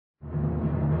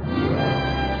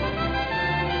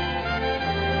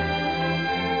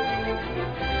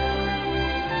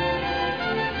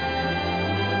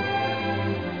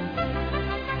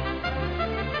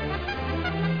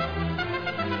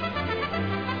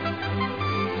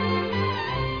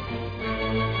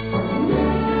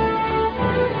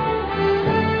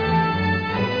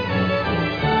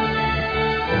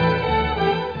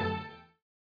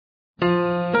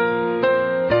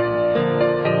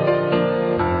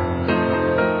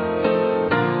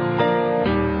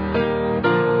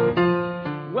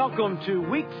to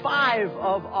week 5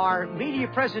 of our media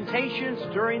presentations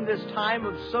during this time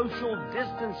of social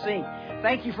distancing.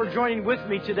 Thank you for joining with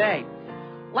me today.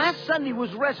 Last Sunday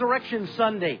was Resurrection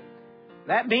Sunday.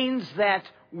 That means that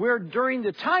we're during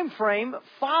the time frame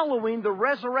following the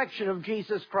resurrection of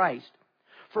Jesus Christ.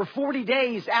 For 40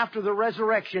 days after the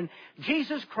resurrection,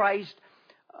 Jesus Christ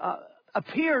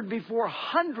appeared before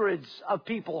hundreds of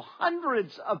people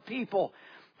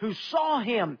who saw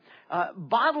Him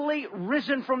bodily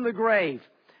risen from the grave.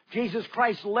 Jesus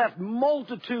Christ left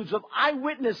multitudes of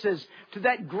eyewitnesses to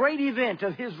that great event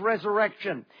of His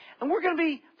resurrection. And we're going to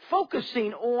be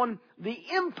focusing on the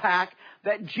impact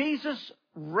that Jesus'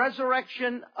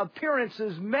 resurrection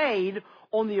appearances made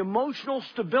on the emotional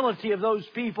stability of those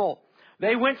people.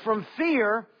 They went from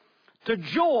fear to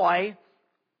joy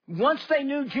once they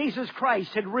knew Jesus Christ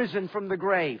had risen from the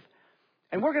grave.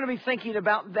 And we're going to be thinking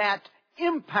about that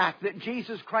impact that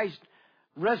Jesus Christ's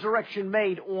resurrection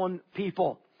made on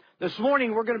people. This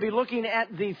morning we're going to be looking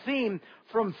at the theme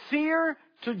from fear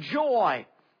to joy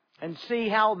and see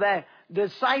how the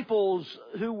disciples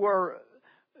who were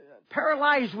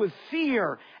paralyzed with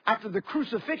fear after the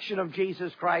crucifixion of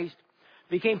Jesus Christ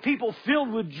became people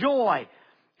filled with joy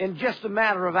in just a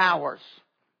matter of hours.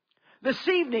 This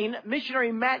evening,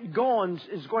 missionary Matt Goins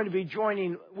is going to be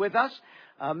joining with us.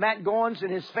 Matt Goins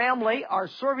and his family are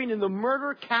serving in the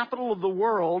murder capital of the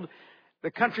world, the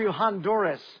country of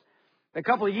Honduras. A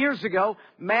couple of years ago,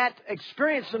 Matt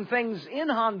experienced some things in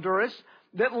Honduras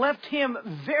that left him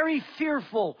very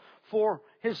fearful for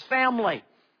his family.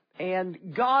 And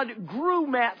God grew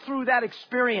Matt through that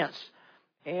experience.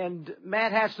 And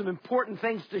Matt has some important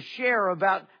things to share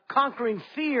about conquering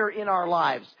fear in our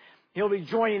lives. He'll be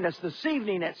joining us this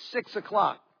evening at 6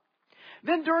 o'clock.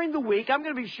 Then during the week, I'm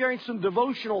going to be sharing some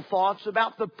devotional thoughts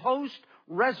about the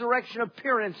post-resurrection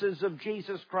appearances of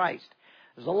Jesus Christ.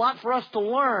 There's a lot for us to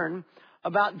learn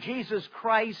about Jesus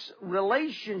Christ's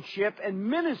relationship and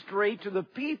ministry to the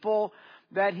people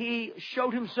that He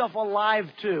showed Himself alive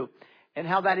to and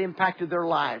how that impacted their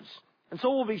lives. And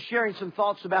so we'll be sharing some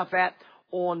thoughts about that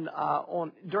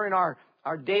during our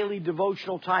daily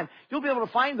devotional time. You'll be able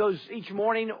to find those each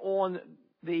morning on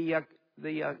the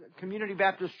Community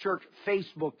Baptist Church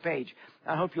Facebook page.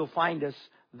 I hope you'll find us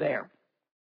there.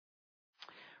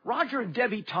 Roger and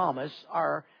Debbie Thomas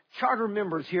are charter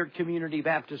members here at Community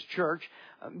Baptist Church.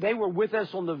 They were with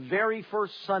us on the very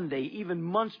first Sunday, even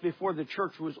months before the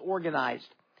church was organized.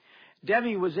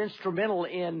 Debbie was instrumental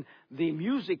in the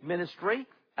music ministry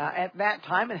at that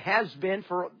time and has been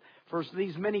for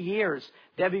these many years.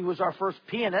 Debbie was our first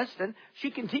pianist, and she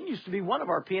continues to be one of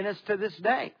our pianists to this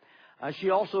day.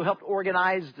 She also helped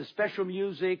organize the special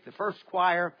music, the first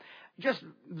choir, just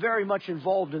very much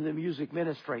involved in the music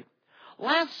ministry.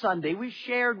 Last Sunday, we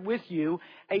shared with you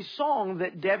a song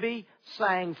that Debbie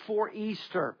sang for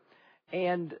Easter.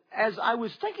 And as I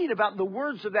was thinking about the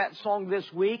words of that song this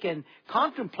week and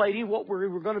contemplating what we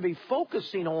were going to be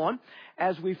focusing on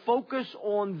as we focus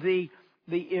on the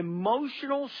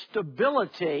emotional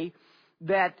stability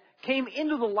that came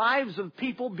into the lives of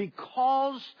people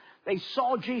because they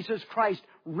saw Jesus Christ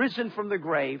risen from the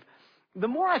grave, the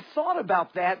more I thought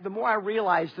about that, the more I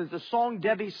realized that the song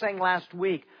Debbie sang last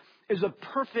week is a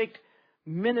perfect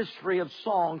ministry of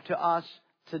song to us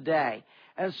today.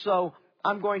 And so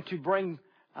I'm going to bring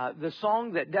the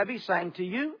song that Debbie sang to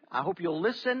you. I hope you'll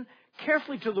listen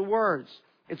carefully to the words.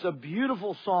 It's a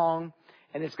beautiful song,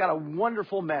 and it's got a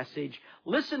wonderful message.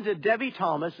 Listen to Debbie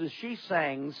Thomas as she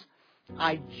sings,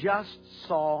 "I Just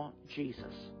Saw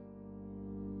Jesus."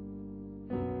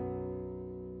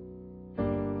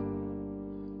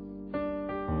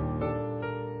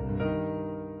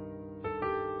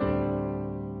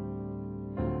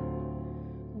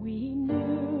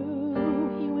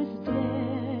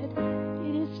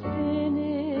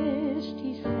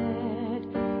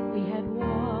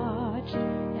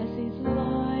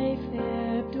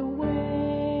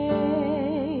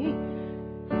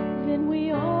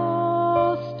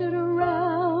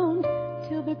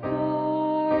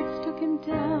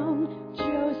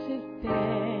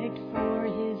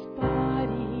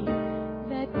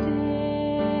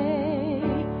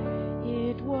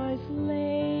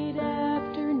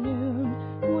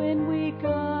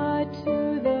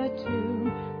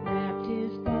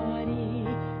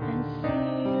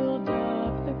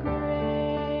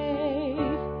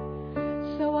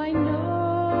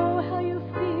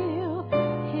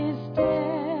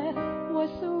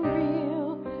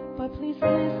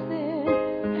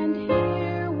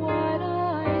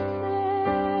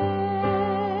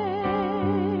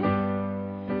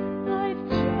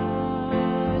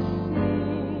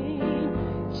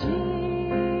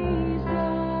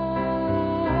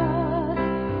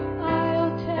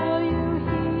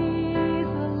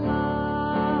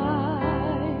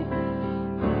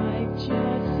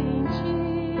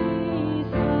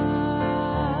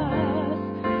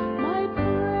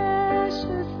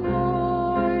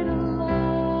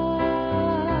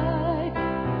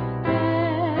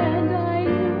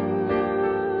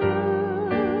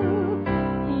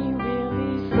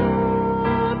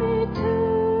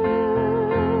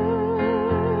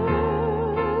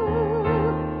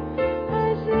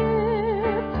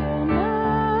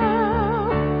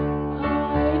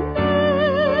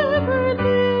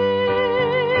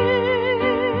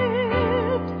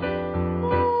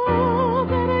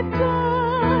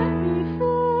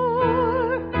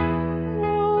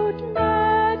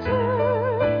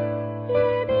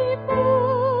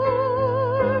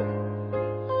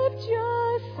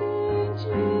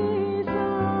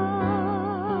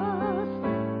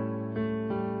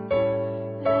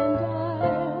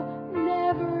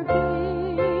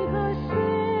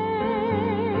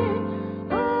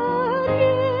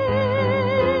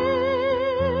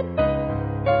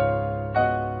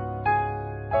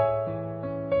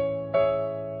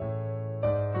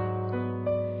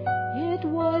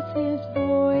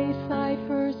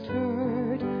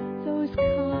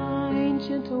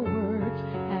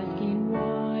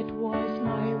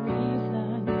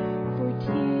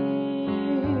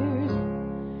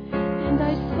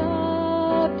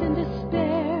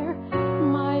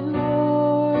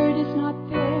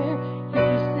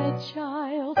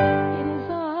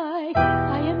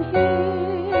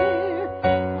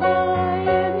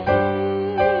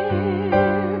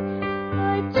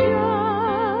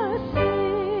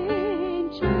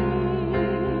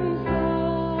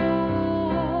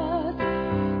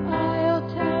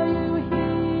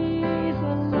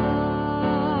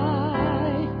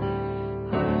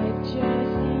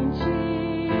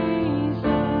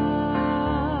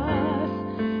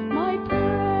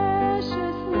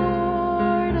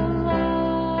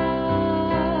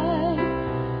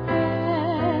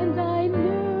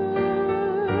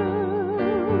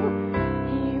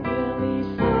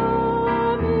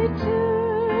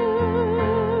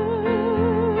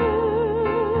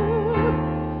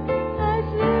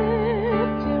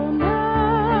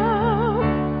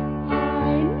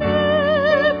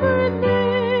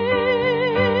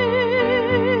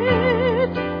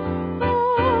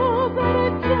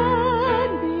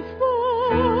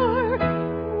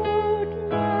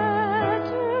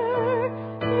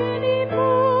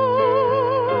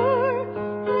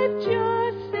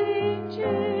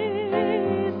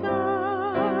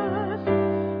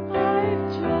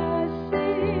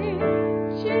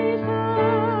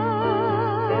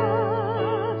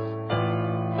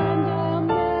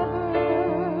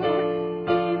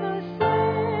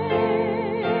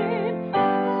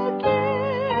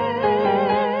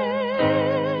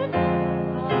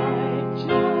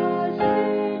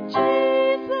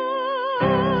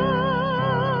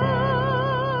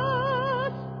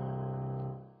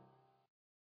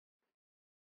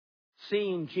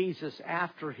 seeing Jesus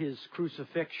after his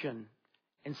crucifixion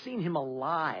and seeing him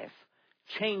alive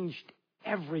changed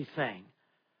everything.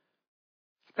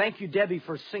 Thank you, Debbie,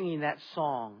 for singing that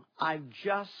song, I've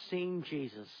Just Seen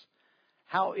Jesus.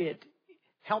 How it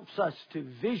helps us to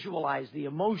visualize the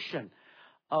emotion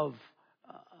of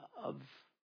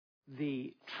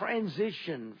the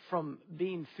transition from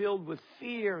being filled with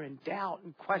fear and doubt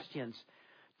and questions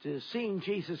to seeing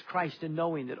Jesus Christ and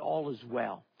knowing that all is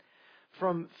well.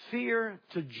 From fear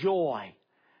to joy,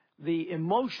 the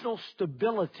emotional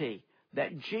stability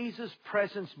that Jesus'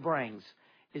 presence brings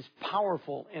is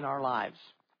powerful in our lives.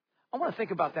 I want to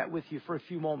think about that with you for a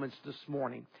few moments this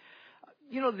morning.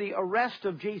 You know, the arrest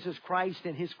of Jesus Christ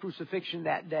and his crucifixion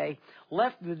that day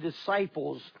left the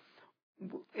disciples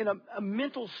in a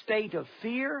mental state of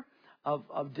fear,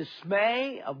 of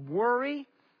dismay, of worry,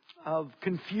 of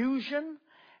confusion,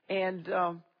 and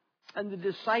the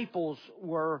disciples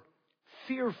were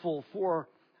fearful for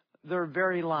their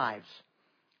very lives.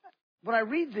 When I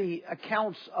read the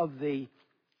accounts of the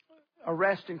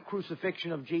arrest and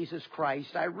crucifixion of Jesus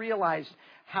Christ, I realized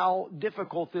how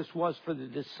difficult this was for the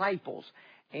disciples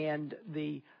and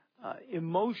the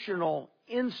emotional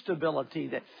instability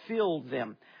that filled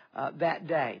them that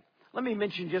day. Let me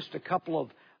mention just a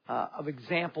couple of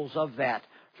examples of that.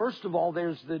 First of all,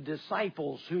 there's the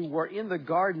disciples who were in the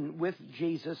garden with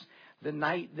Jesus the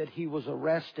night that he was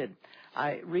arrested.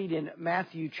 I read in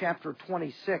Matthew chapter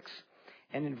 26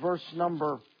 and in verse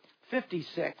number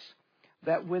 56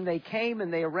 that when they came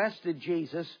and they arrested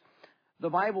Jesus, the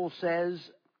Bible says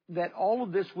that all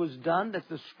of this was done that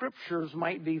the scriptures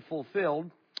might be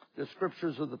fulfilled, the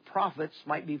scriptures of the prophets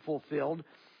might be fulfilled.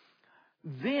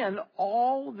 Then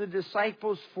all the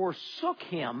disciples forsook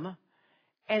him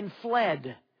and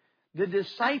fled. The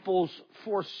disciples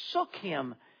forsook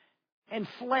him and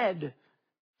fled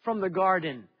from the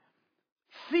garden.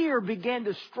 Fear began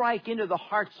to strike into the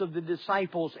hearts of the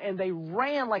disciples, and they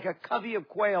ran like a covey of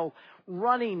quail,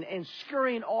 running and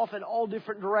scurrying off in all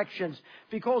different directions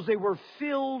because they were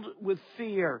filled with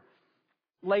fear.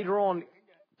 Later on,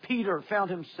 Peter found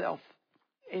himself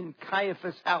in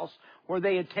Caiaphas' house where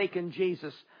they had taken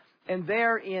Jesus. And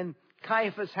there in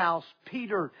Caiaphas' house,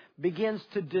 Peter begins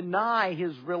to deny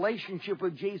his relationship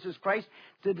with Jesus Christ,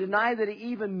 to deny that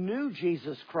he even knew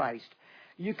Jesus Christ.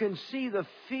 You can see the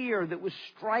fear that was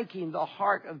striking the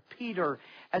heart of Peter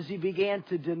as he began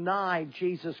to deny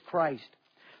Jesus Christ.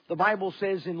 The Bible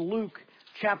says in Luke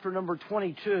chapter number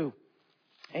 22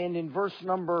 and in verse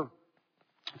number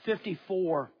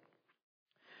 54,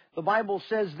 the Bible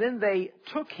says, then they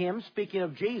took him, speaking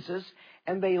of Jesus,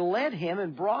 and they led him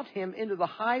and brought him into the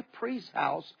high priest's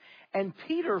house, and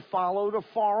Peter followed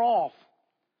afar off.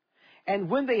 And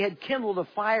when they had kindled a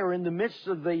fire in the midst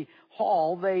of the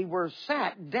hall, they were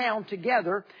sat down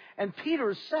together, and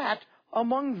Peter sat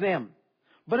among them.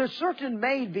 But a certain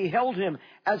maid beheld him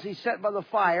as he sat by the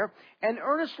fire, and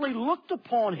earnestly looked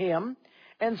upon him,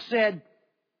 and said,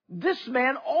 this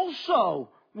man also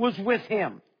was with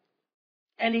him.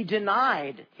 And he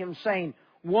denied him, saying,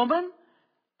 woman,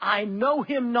 I know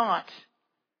him not.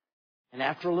 And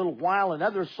after a little while,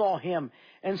 another saw him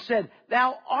and said,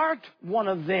 thou art one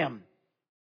of them.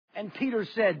 And Peter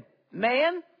said,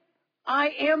 man, I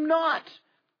am not.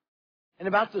 And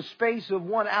about the space of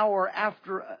 1 hour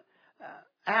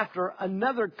after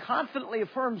another confidently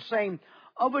affirmed, saying,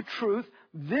 of a truth,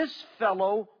 this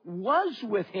fellow was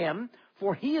with him,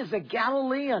 for he is a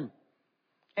Galilean.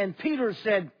 And Peter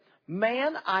said,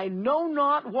 man, I know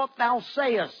not what thou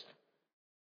sayest.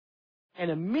 And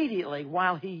immediately,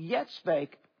 while he yet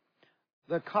spake,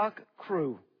 the cock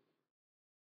crew.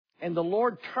 And the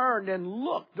Lord turned and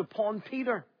looked upon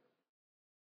Peter.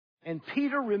 And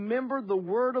Peter remembered the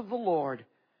word of the Lord,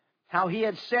 how he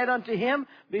had said unto him,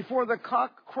 before the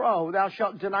cock crow, thou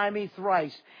shalt deny me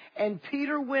thrice. And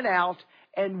Peter went out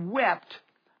and wept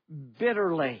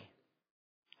bitterly.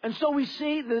 And so we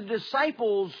see the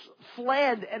disciples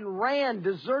fled and ran,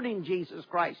 deserting Jesus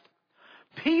Christ.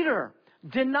 Peter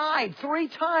denied 3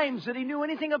 times that he knew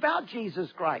anything about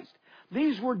Jesus Christ.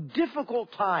 These were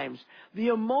difficult times. The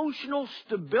emotional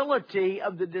stability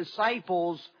of the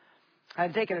disciples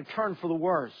had taken a turn for the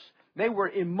worse. They were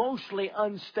emotionally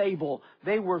unstable.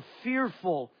 They were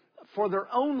fearful for their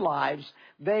own lives.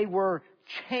 They were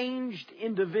changed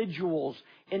individuals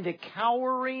into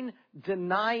cowering,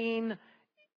 denying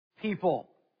people.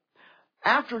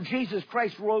 After Jesus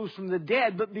Christ rose from the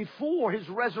dead, but before his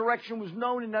resurrection was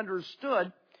known and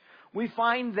understood, we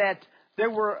find that there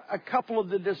were a couple of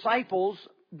the disciples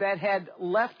that had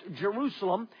left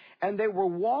Jerusalem, and they were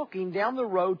walking down the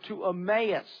road to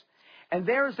Emmaus. And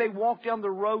there, as they walked down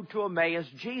the road to Emmaus,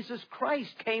 Jesus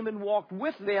Christ came and walked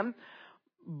with them,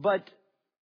 but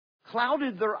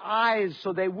clouded their eyes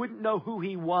so they wouldn't know who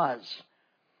he was.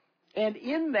 And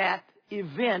in that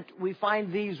event, we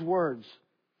find these words.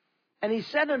 And he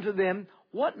said unto them,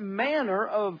 What manner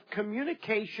of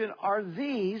communication are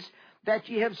these that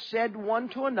ye have said one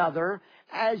to another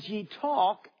as ye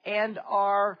talk and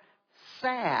are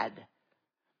sad?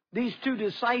 These two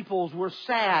disciples were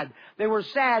sad. They were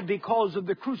sad because of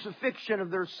the crucifixion of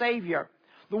their Savior,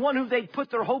 the one who they'd put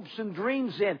their hopes and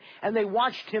dreams in, and they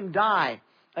watched him die.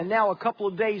 And now a couple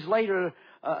of days later,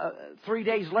 3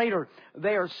 days later,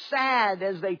 they are sad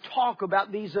as they talk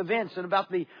about these events and about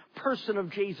the person of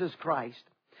Jesus Christ.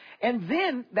 And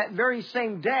then, that very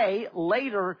same day,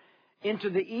 later into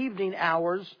the evening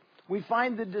hours, we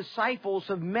find the disciples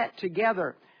have met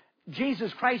together.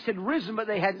 Jesus Christ had risen, but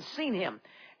they hadn't seen him.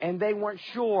 And they weren't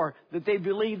sure that they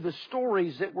believed the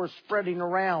stories that were spreading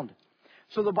around.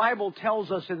 So the Bible tells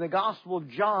us in the Gospel of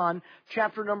John,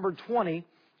 chapter number 20,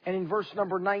 and in verse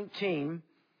number 19,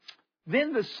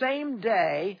 Then the same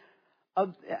day,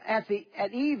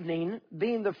 at evening,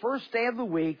 being the first day of the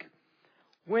week,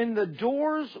 when the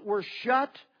doors were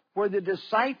shut where the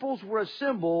disciples were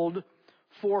assembled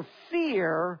for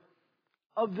fear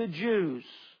of the Jews.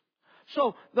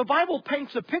 So the Bible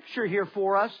paints a picture here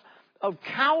for us of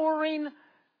cowering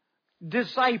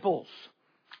disciples.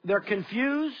 They're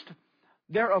confused,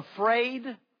 they're afraid,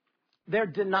 they're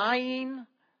denying,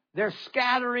 they're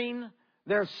scattering,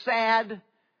 they're sad,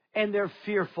 and they're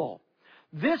fearful.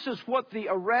 This is what the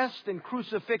arrest and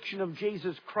crucifixion of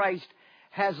Jesus Christ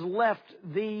has left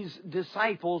these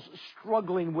disciples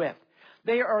struggling with.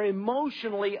 They are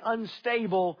emotionally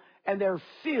unstable and they're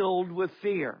filled with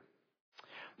fear.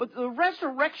 But the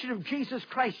resurrection of Jesus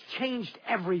Christ changed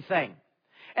everything.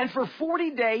 And for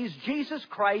 40 days, Jesus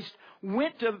Christ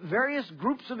went to various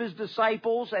groups of his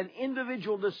disciples and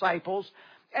individual disciples,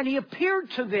 and he appeared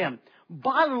to them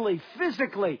bodily,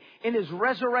 physically, in his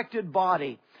resurrected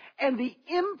body. And the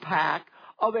impact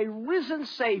of a risen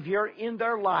Savior in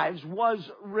their lives was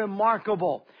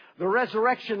remarkable. The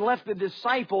resurrection left the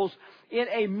disciples in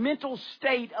a mental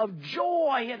state of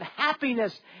joy and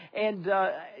happiness and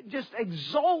just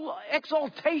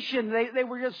exaltation. They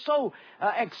were just so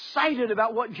excited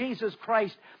about what Jesus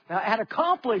Christ had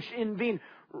accomplished in being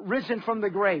risen from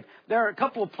the grave. There are a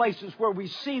couple of places where we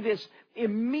see this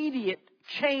immediate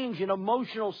change in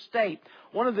emotional state.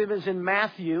 One of them is in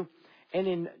Matthew, and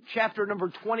in chapter number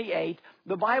 28,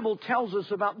 the Bible tells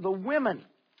us about the women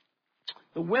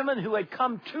who had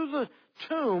come to the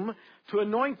tomb to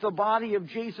anoint the body of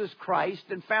Jesus Christ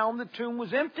and found the tomb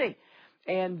was empty.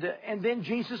 And then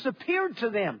Jesus appeared to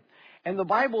them. And the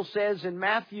Bible says in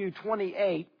Matthew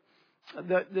 28,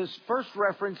 this first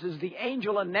reference is the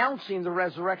angel announcing the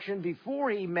resurrection before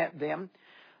he met them.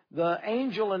 The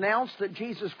angel announced that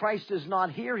Jesus Christ is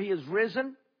not here, he is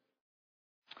risen.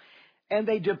 And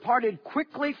they departed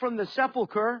quickly from the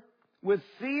sepulchre with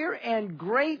fear and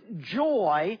great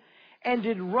joy, and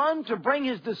did run to bring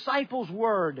his disciples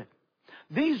word.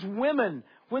 These women,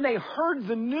 when they heard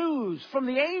the news from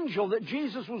the angel that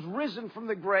Jesus was risen from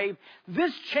the grave,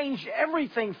 this changed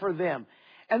everything for them.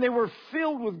 And they were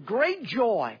filled with great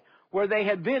joy, where they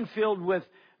had been filled with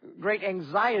great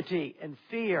anxiety and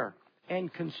fear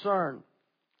and concern.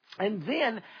 And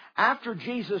then, after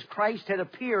Jesus Christ had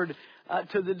appeared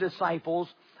to the disciples,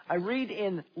 I read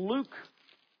in Luke's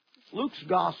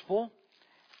Gospel,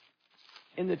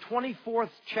 in the 24th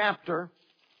chapter,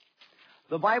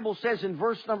 the Bible says in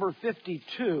verse number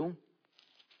 52,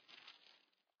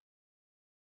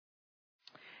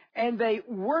 And they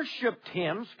worshipped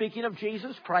him, speaking of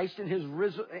Jesus Christ in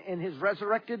his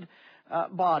resurrected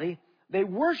body, they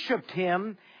worshipped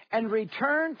him and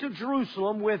returned to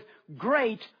Jerusalem with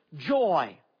great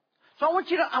joy. So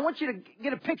I want you to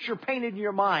get a picture painted in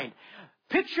your mind.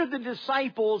 Picture the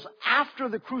disciples after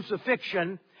the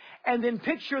crucifixion, and then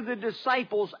picture the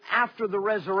disciples after the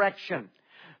resurrection.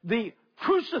 The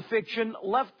crucifixion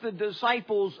left the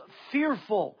disciples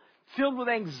fearful, filled with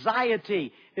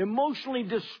anxiety, emotionally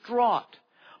distraught.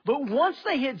 But once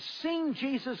they had seen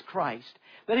Jesus Christ,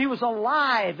 that he was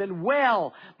alive and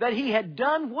well, that he had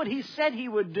done what he said he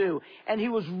would do, and he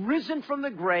was risen from the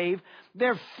grave,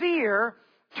 their fear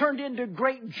turned into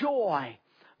great joy.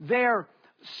 Their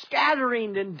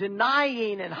scattering and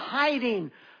denying and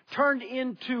hiding turned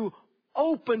into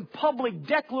open public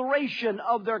declaration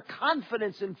of their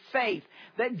confidence and faith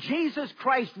that Jesus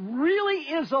Christ really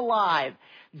is alive.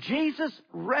 Jesus'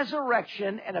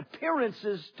 resurrection and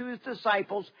appearances to his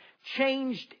disciples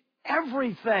changed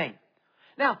everything.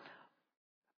 Now,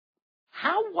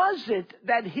 how was it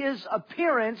that his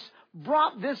appearance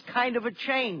brought this kind of a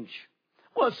change?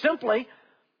 Well, simply,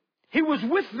 he was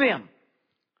with them.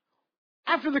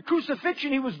 After the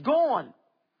crucifixion, he was gone.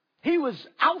 He was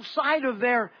outside of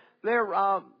their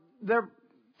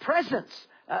presence.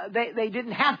 They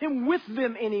didn't have him with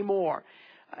them anymore.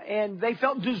 And they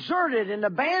felt deserted and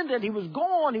abandoned. He was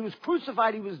gone. He was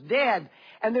crucified. He was dead.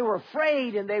 And they were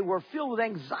afraid and they were filled with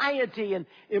anxiety and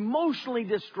emotionally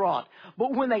distraught.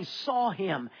 But when they saw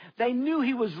him, they knew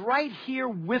he was right here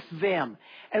with them.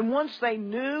 And once they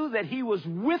knew that he was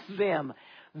with them,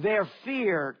 their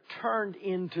fear turned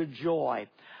into joy.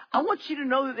 I want you to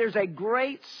know that there's a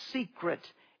great secret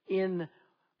in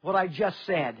what I just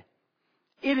said.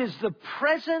 It is the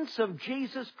presence of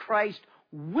Jesus Christ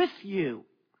with you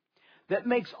that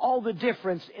makes all the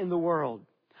difference in the world.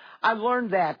 I've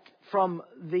learned that from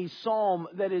the psalm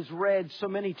that is read so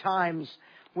many times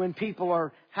when people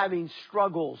are having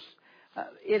struggles.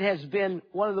 It has been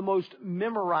one of the most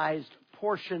memorized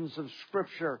portions of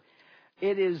Scripture.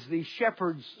 It is the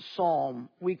shepherd's psalm.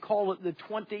 We call it the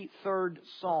 23rd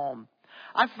psalm.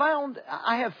 I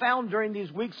have found during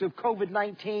these weeks of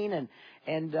COVID-19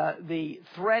 and the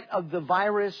threat of the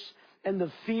virus and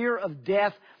the fear of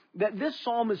death, that this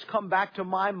psalm has come back to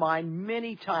my mind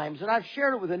many times. And I've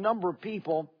shared it with a number of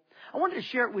people. I wanted to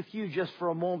share it with you just for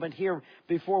a moment here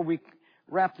before we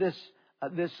wrap this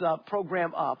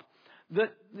program up.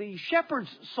 The shepherd's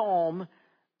psalm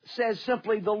says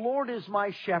simply, "The Lord is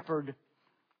my shepherd.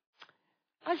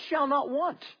 I shall not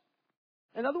want."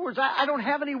 In other words, I don't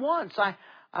have any wants.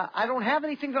 I don't have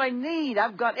anything that I need.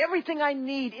 I've got everything I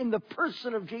need in the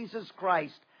person of Jesus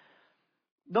Christ.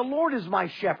 The Lord is my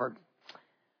shepherd.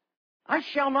 I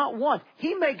shall not want.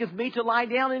 He maketh me to lie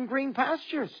down in green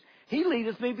pastures. He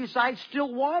leadeth me beside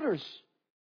still waters.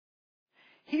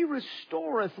 He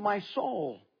restoreth my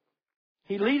soul.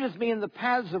 He leadeth me in the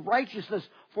paths of righteousness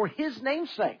for His name's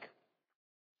sake.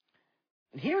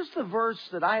 And here's the verse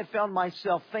that I have found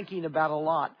myself thinking about a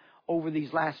lot over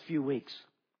these last few weeks.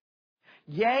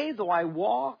 Yea, though I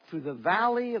walk through the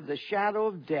valley of the shadow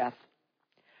of death,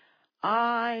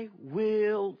 I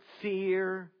will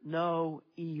fear no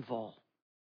evil.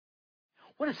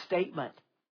 What a statement.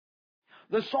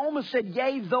 The psalmist said,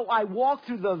 yea, though I walk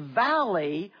through the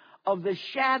valley of the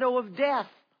shadow of death.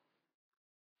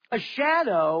 A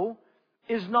shadow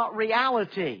is not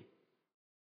reality.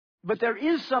 But there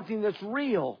is something that's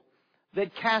real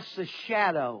that casts a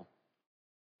shadow.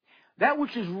 That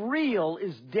which is real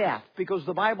is death, because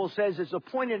the Bible says it's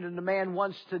appointed unto man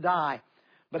once to die,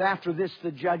 but after this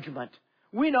the judgment.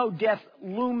 We know death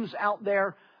looms out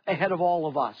there ahead of all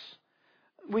of us.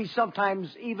 We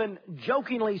sometimes even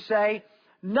jokingly say,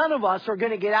 none of us are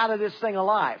going to get out of this thing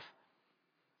alive.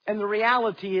 And the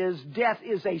reality is, death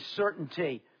is a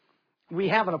certainty. We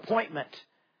have an appointment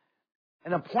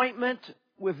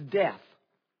with death.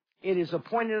 It is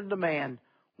appointed unto man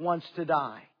once to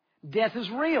die. Death is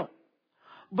real.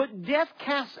 But death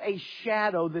casts a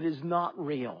shadow that is not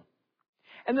real.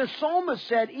 And the psalmist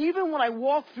said, even when I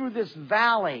walk through this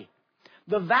valley,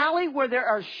 the valley where there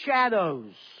are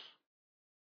shadows,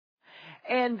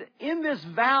 and in this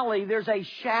valley there's a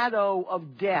shadow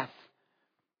of death.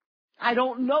 I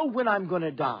don't know when I'm going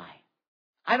to die.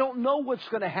 I don't know what's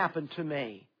going to happen to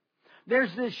me.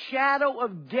 There's this shadow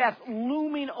of death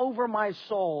looming over my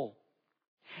soul.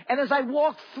 And as I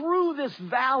walk through this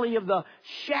valley of the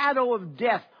shadow of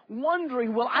death,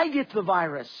 wondering, will I get the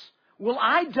virus? Will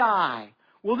I die?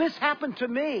 Will this happen to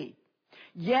me?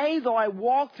 Yea, though I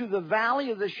walk through the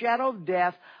valley of the shadow of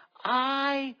death,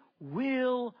 I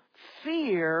will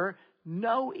fear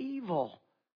no evil.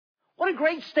 What a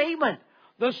great statement.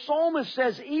 The psalmist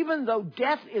says, even though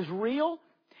death is real,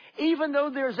 even though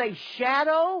there's a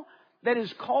shadow that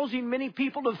is causing many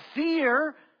people to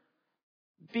fear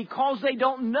because they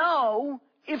don't know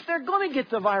if they're going to get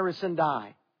the virus and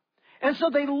die. And so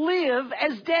they live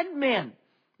as dead men.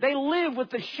 They live with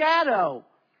the shadow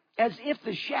as if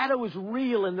the shadow is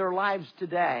real in their lives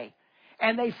today.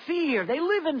 And they fear. They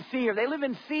live in fear. They live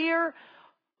in fear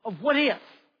of what if.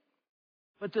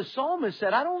 But the psalmist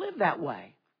said, I don't live that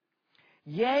way.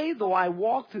 Yea, though I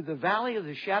walk through the valley of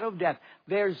the shadow of death,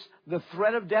 there's the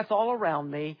threat of death all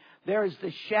around me. There is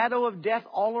the shadow of death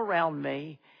all around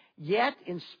me. Yet,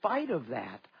 in spite of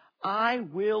that, I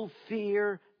will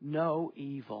fear no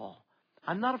evil.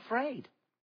 I'm not afraid.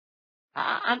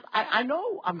 I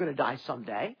know I'm going to die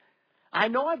someday. I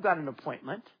know I've got an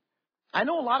appointment. I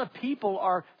know a lot of people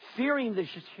are fearing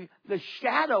the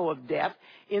shadow of death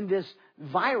in this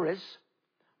virus,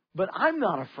 but I'm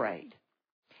not afraid.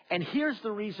 And here's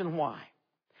the reason why.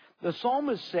 The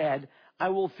psalmist said, I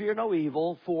will fear no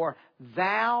evil, for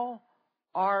thou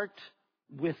art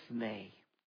with me.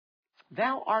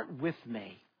 Thou art with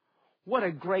me. What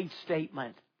a great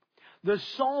statement. The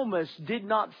psalmist did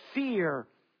not fear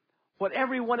what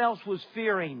everyone else was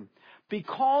fearing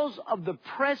because of the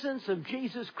presence of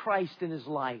Jesus Christ in his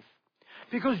life.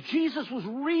 Because Jesus was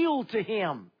real to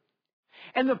him.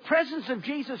 And the presence of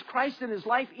Jesus Christ in his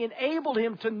life enabled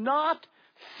him to not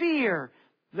fear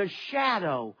the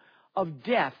shadow of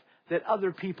death that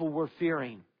other people were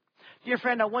fearing. Dear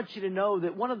friend, I want you to know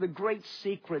that one of the great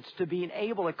secrets to being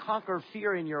able to conquer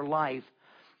fear in your life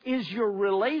is your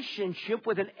relationship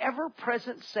with an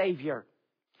ever-present Savior.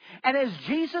 And as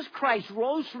Jesus Christ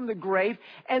rose from the grave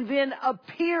and then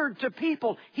appeared to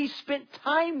people, he spent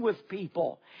time with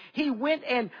people. He went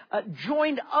and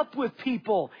joined up with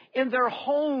people in their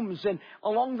homes and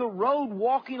along the road,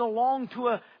 walking along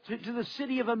to the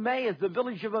city of Emmaus, the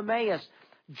village of Emmaus.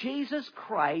 Jesus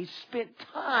Christ spent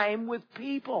time with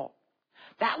people.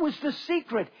 That was the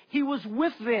secret. He was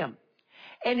with them.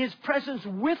 And his presence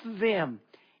with them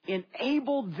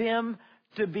enabled them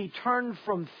to be turned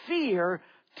from fear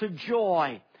to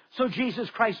joy. So Jesus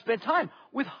Christ spent time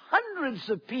with hundreds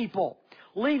of people,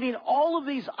 leaving all of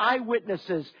these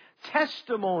eyewitnesses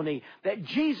testimony that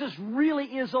Jesus really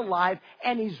is alive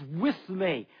and he's with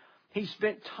me. He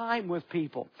spent time with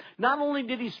people. Not only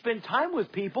did he spend time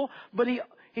with people, but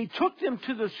he took them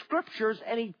to the Scriptures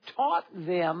and he taught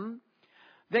them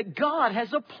that God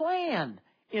has a plan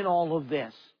in all of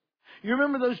this. You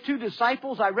remember those two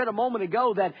disciples? I read a moment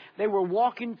ago that they were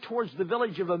walking towards the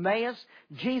village of Emmaus.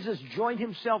 Jesus joined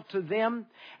himself to them,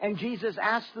 and Jesus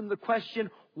asked them the question,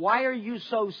 "Why are you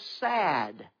so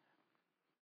sad?"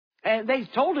 And they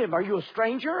told him, "Are you a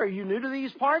stranger? Are you new to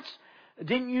these parts?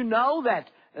 Didn't you know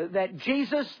that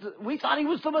Jesus, we thought he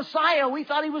was the Messiah. We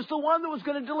thought he was the one that was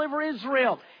going to deliver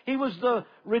Israel. He was the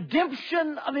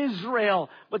redemption of Israel."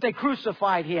 But they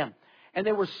crucified him, and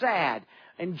they were sad.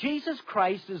 And Jesus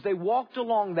Christ, as they walked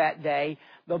along that day,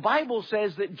 the Bible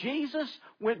says that Jesus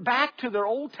went back to their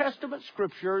Old Testament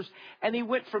Scriptures, and he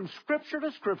went from Scripture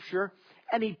to Scripture,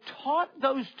 and he taught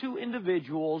those two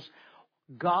individuals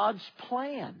God's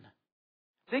plan.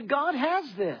 That God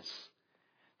has this.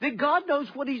 That God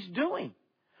knows what he's doing.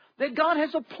 That God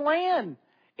has a plan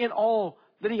in all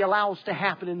that he allows to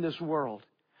happen in this world.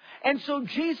 And so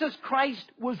Jesus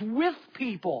Christ was with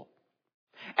people.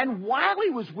 And while he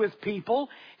was with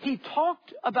people, he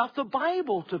talked about the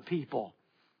Bible to people.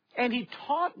 And he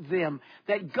taught them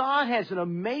that God has an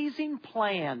amazing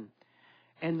plan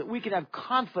and that we can have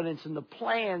confidence in the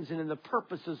plans and in the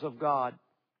purposes of God.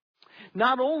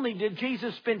 Not only did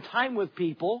Jesus spend time with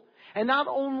people, and not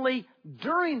only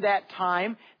during that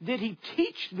time did he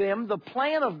teach them the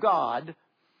plan of God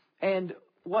and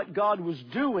what God was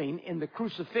doing in the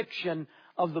crucifixion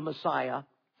of the Messiah,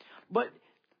 but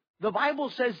the Bible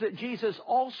says that Jesus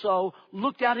also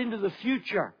looked out into the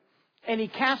future, and he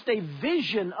cast a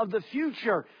vision of the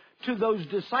future to those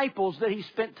disciples that he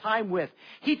spent time with.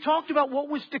 He talked about what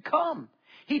was to come.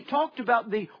 He talked about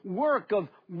the work of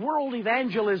world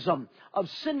evangelism, of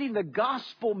sending the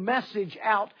gospel message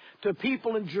out to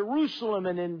people in Jerusalem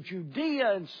and in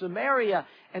Judea and Samaria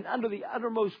and under the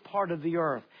uttermost part of the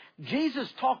earth.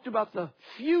 Jesus talked about the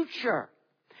future.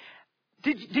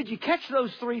 Did you catch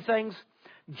those three things?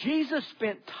 Jesus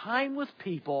spent time with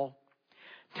people,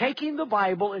 taking the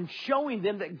Bible and showing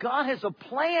them that God has a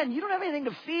plan. You don't have anything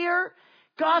to fear.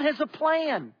 God has a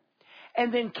plan.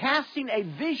 And then casting a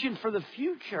vision for the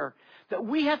future, that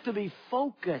we have to be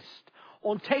focused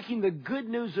on taking the good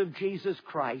news of Jesus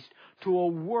Christ to a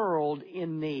world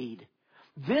in need.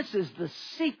 This is the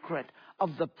secret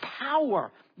of the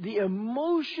power, the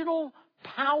emotional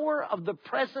power of the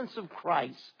presence of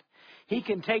Christ. He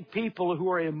can take people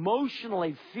who are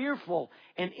emotionally fearful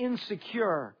and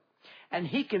insecure, and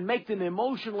he can make them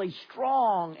emotionally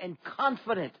strong and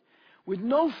confident with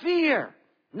no fear,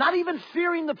 not even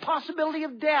fearing the possibility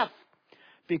of death,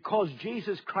 because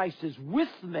Jesus Christ is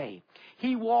with me.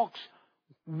 He walks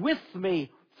with me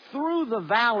through the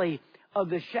valley of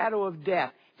the shadow of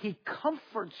death. He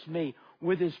comforts me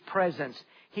with his presence.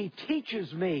 He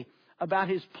teaches me about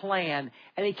his plan,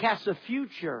 and he casts a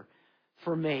future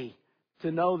for me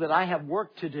to know that I have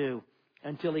work to do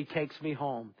until he takes me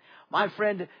home. My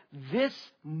friend, this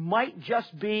might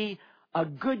just be a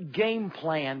good game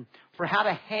plan for how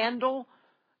to handle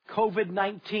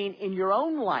COVID-19 in your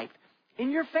own life,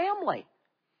 in your family,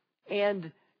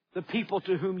 and the people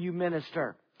to whom you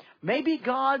minister. Maybe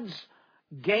God's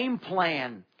game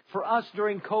plan for us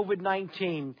during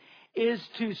COVID-19 is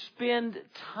to spend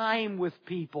time with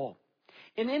people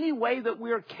in any way that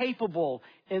we are capable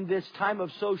in this time of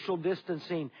social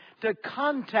distancing, to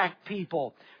contact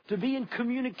people, to be in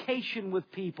communication with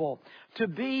people, to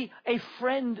be a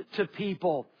friend to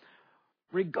people,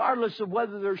 regardless of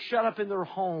whether they're shut up in their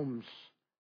homes,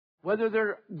 whether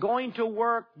they're going to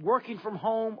work, working from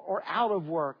home, or out of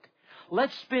work.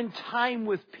 Let's spend time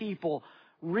with people,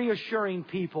 reassuring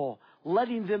people,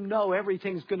 letting them know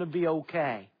everything's going to be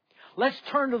okay. Let's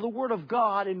turn to the Word of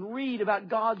God and read about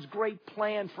God's great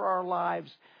plan for our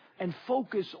lives and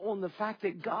focus on the fact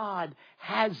that God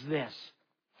has this.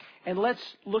 And let's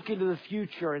look into the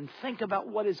future and think about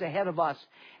what is ahead of us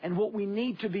and what we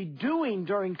need to be doing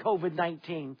during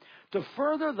COVID-19 to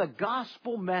further the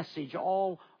gospel message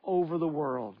all over the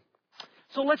world.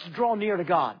 So let's draw near to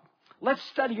God. Let's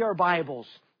study our Bibles.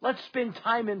 Let's spend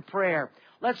time in prayer.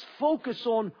 Let's focus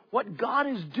on what God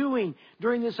is doing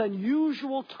during this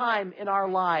unusual time in our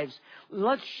lives.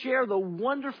 Let's share the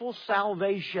wonderful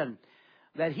salvation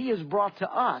that He has brought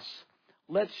to us.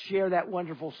 Let's share that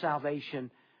wonderful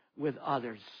salvation with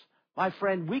others. My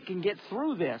friend, we can get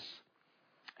through this.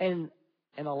 And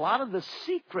a lot of the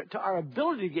secret to our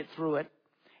ability to get through it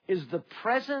is the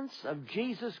presence of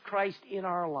Jesus Christ in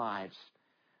our lives.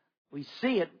 We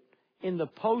see it in the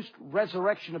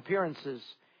post-resurrection appearances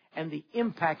and the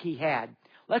impact He had.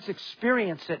 Let's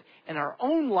experience it in our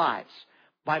own lives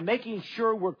by making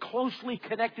sure we're closely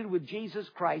connected with Jesus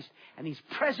Christ and He's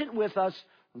present with us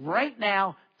right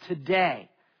now, today.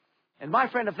 And my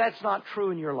friend, if that's not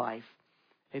true in your life,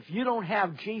 if you don't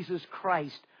have Jesus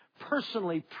Christ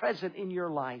personally present in your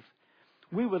life,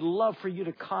 we would love for you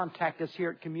to contact us here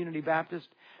at Community Baptist,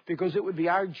 because it would be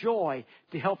our joy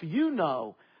to help you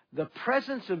know the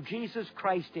presence of Jesus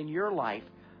Christ in your life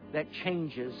that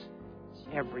changes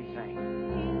everything.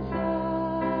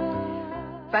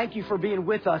 Thank you for being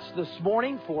with us this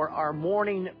morning for our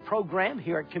morning program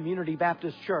here at Community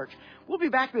Baptist Church. We'll be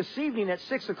back this evening at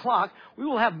 6 o'clock. We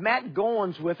will have Matt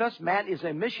Goins with us. Matt is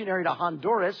a missionary to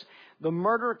Honduras, the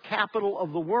murder capital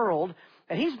of the world.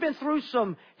 And he's been through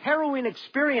some harrowing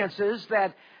experiences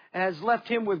that has left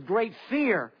him with great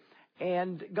fear.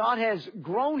 And God has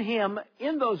grown him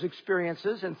in those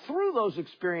experiences and through those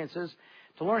experiences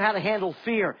to learn how to handle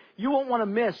fear. You won't want to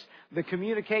miss the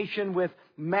communication with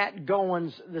Matt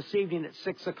Goins this evening at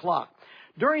 6 o'clock.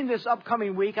 During this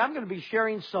upcoming week, I'm going to be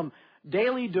sharing some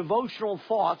daily devotional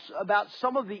thoughts about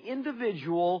some of the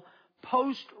individual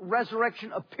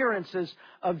post-resurrection appearances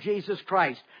of Jesus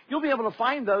Christ. You'll be able to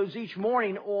find those each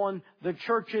morning on the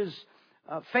church's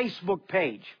Facebook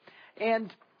page.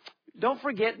 And don't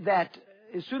forget that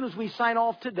as soon as we sign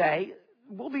off today,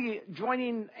 we'll be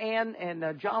joining Ann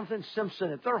and Jonathan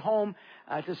Simpson at their home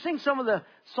to sing some of the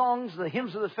songs, the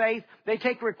hymns of the faith. They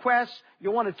take requests.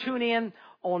 You'll want to tune in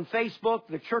on Facebook,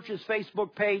 the church's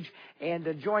Facebook page,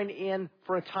 and join in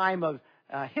for a time of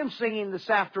hymn singing this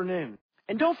afternoon.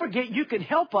 And don't forget, you can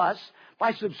help us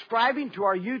by subscribing to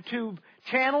our YouTube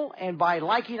channel and by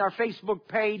liking our Facebook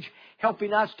page,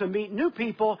 helping us to meet new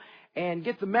people and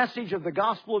get the message of the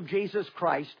gospel of Jesus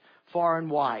Christ far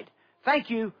and wide. Thank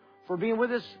you for being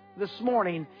with us this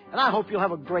morning, and I hope you'll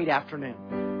have a great afternoon.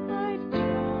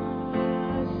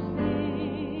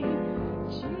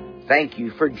 Thank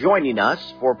you for joining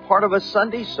us for part of a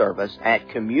Sunday service at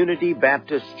Community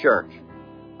Baptist Church.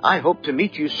 I hope to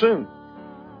meet you soon.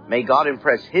 May God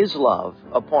impress His love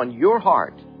upon your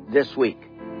heart this week.